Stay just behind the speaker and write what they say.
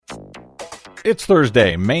It's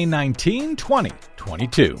Thursday, May 19,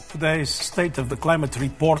 2022. Today's State of the Climate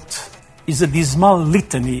Report is a dismal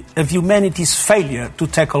litany of humanity's failure to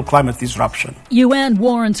tackle climate disruption. UN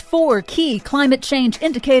warns 4 key climate change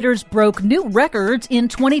indicators broke new records in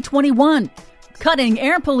 2021. Cutting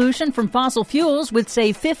air pollution from fossil fuels would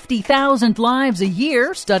save 50,000 lives a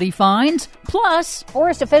year, study finds. Plus,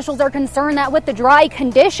 forest officials are concerned that with the dry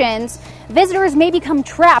conditions, visitors may become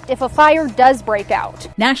trapped if a fire does break out.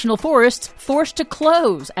 National forests forced to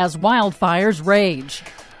close as wildfires rage.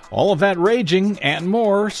 All of that raging and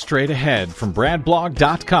more straight ahead from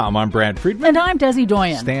BradBlog.com. I'm Brad Friedman. And I'm Desi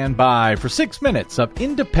Doyen. Stand by for 6 minutes of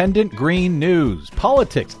independent green news,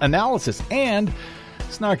 politics, analysis, and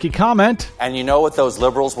snarky comment. And you know what those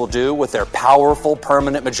liberals will do with their powerful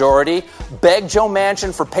permanent majority? Beg Joe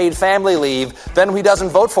Manchin for paid family leave. Then when he doesn't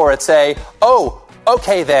vote for it, say, oh,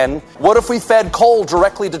 okay then, what if we fed coal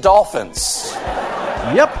directly to dolphins?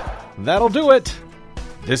 Yep, that'll do it.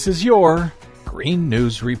 This is your Green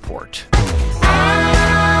News Report.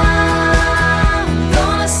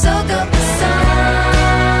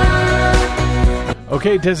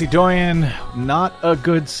 Okay, Desi Doyen, not a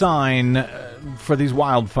good sign for these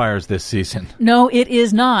wildfires this season. No, it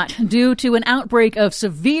is not. Due to an outbreak of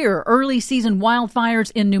severe early season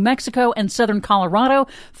wildfires in New Mexico and southern Colorado,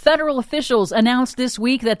 federal officials announced this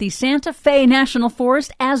week that the Santa Fe National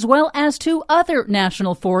Forest, as well as 2 other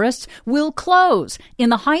national forests, will close in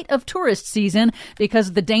the height of tourist season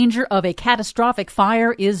because the danger of a catastrophic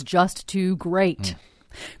fire is just too great.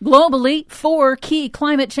 Globally, 4 key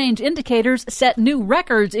climate change indicators set new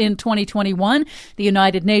records in 2021. The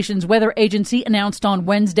United Nations Weather Agency announced on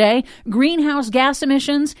Wednesday greenhouse gas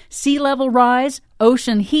emissions, sea level rise,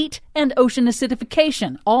 ocean heat, and ocean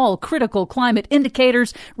acidification, all critical climate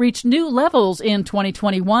indicators, reached new levels in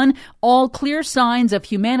 2021, all clear signs of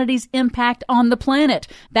humanity's impact on the planet.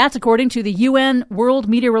 That's according to the UN World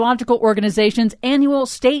Meteorological Organization's annual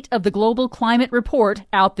State of the Global Climate Report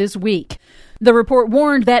out this week. The report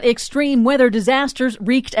warned that extreme weather disasters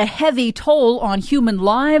wreaked a heavy toll on human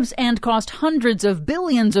lives and cost hundreds of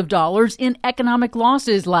billions of dollars in economic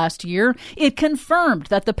losses last year. It confirmed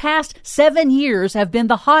that the past 7 years have been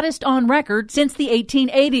the hottest on record since the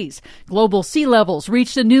 1880s. Global sea levels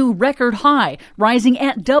reached a new record high, rising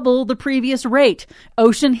at double the previous rate.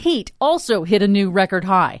 Ocean heat also hit a new record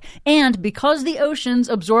high. And because the oceans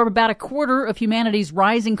absorb about a quarter of humanity's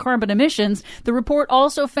rising carbon emissions, the report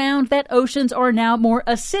also found that oceans are now more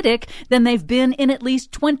acidic than they've been in at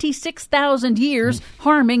least 26,000 years,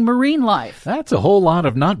 harming marine life. That's a whole lot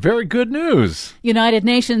of not very good news. United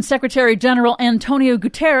Nations Secretary General Antonio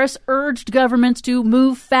Guterres urged governments to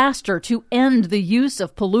move faster to end the use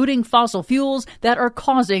of polluting fossil fuels that are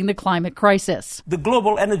causing the climate crisis. The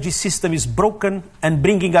global energy system is broken and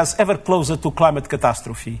bringing us ever closer to climate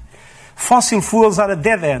catastrophe. Fossil fuels are a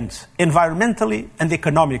dead end, environmentally and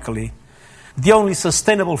economically. The only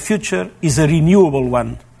sustainable future is a renewable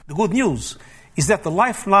one. The good news is that the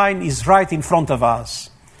lifeline is right in front of us.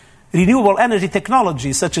 Renewable energy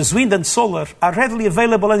technologies such as wind and solar are readily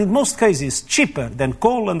available and in most cases cheaper than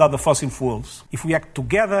coal and other fossil fuels. If we act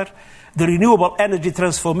together, the renewable energy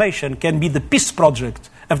transformation can be the peace project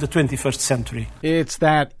of the 21st century. It's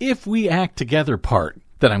that if we act together part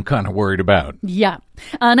that I'm kind of worried about. Yeah.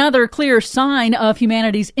 Another clear sign of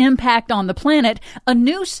humanity's impact on the planet, a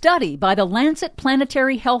new study by the Lancet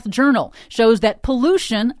Planetary Health Journal shows that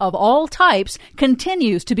pollution of all types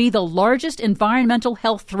continues to be the largest environmental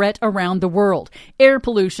health threat around the world. Air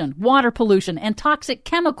pollution, water pollution, and toxic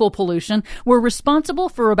chemical pollution were responsible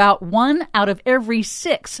for about 1 out of every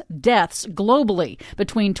 6 deaths globally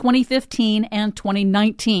between 2015 and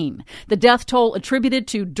 2019. The death toll attributed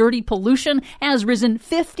to dirty pollution has risen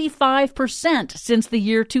 55% since the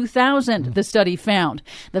year 2000, the study found.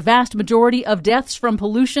 The vast majority of deaths from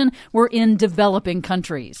pollution were in developing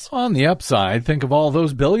countries. On the upside, think of all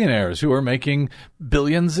those billionaires who are making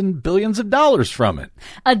billions and billions of dollars from it.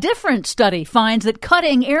 A different study finds that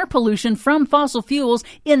cutting air pollution from fossil fuels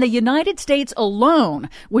in the United States alone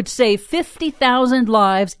would save 50,000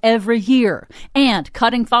 lives every year. And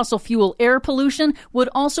cutting fossil fuel air pollution would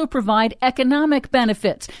also provide economic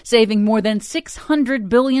benefits, saving more than $600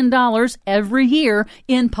 billion every year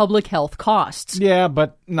in public health costs. Yeah,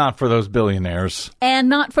 but not for those billionaires. And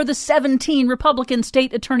not for the 17 Republican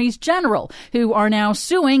state attorneys general who are now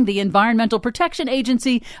suing the Environmental Protection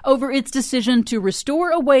Agency over its decision to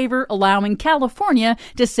restore a waiver allowing California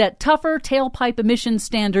to set tougher tailpipe emissions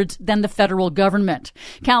standards than the federal government.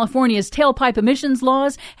 California's tailpipe emissions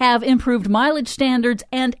laws have improved mileage standards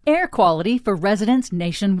and air quality for residents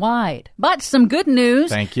nationwide. But some good news.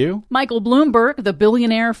 Thank you. Michael Bloomberg, the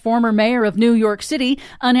billionaire former mayor of New York York City,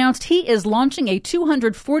 announced he is launching a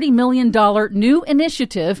 $240 million new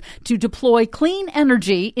initiative to deploy clean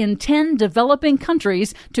energy in 10 developing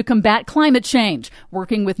countries to combat climate change,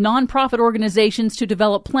 working with nonprofit organizations to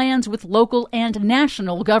develop plans with local and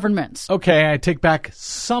national governments. Okay, I take back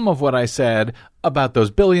some of what I said about those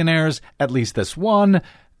billionaires, at least in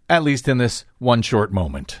this one short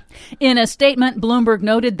moment. In a statement, Bloomberg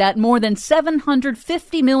noted that more than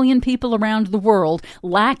 750 million people around the world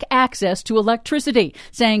lack access to electricity,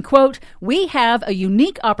 saying, quote, "We have a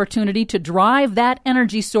unique opportunity to drive that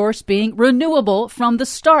energy source being renewable from the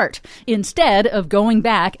start, instead of going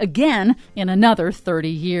back again in another 30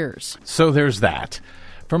 years. So there's that.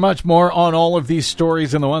 For much more on all of these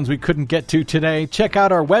stories and the ones we couldn't get to today, check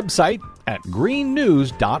out our website at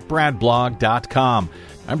greennews.bradblog.com.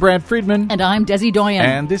 I'm Brad Friedman. And I'm Desi Doyen.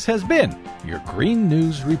 And this has been your Green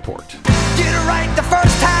News Report. Get it right the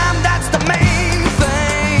first time, that's the main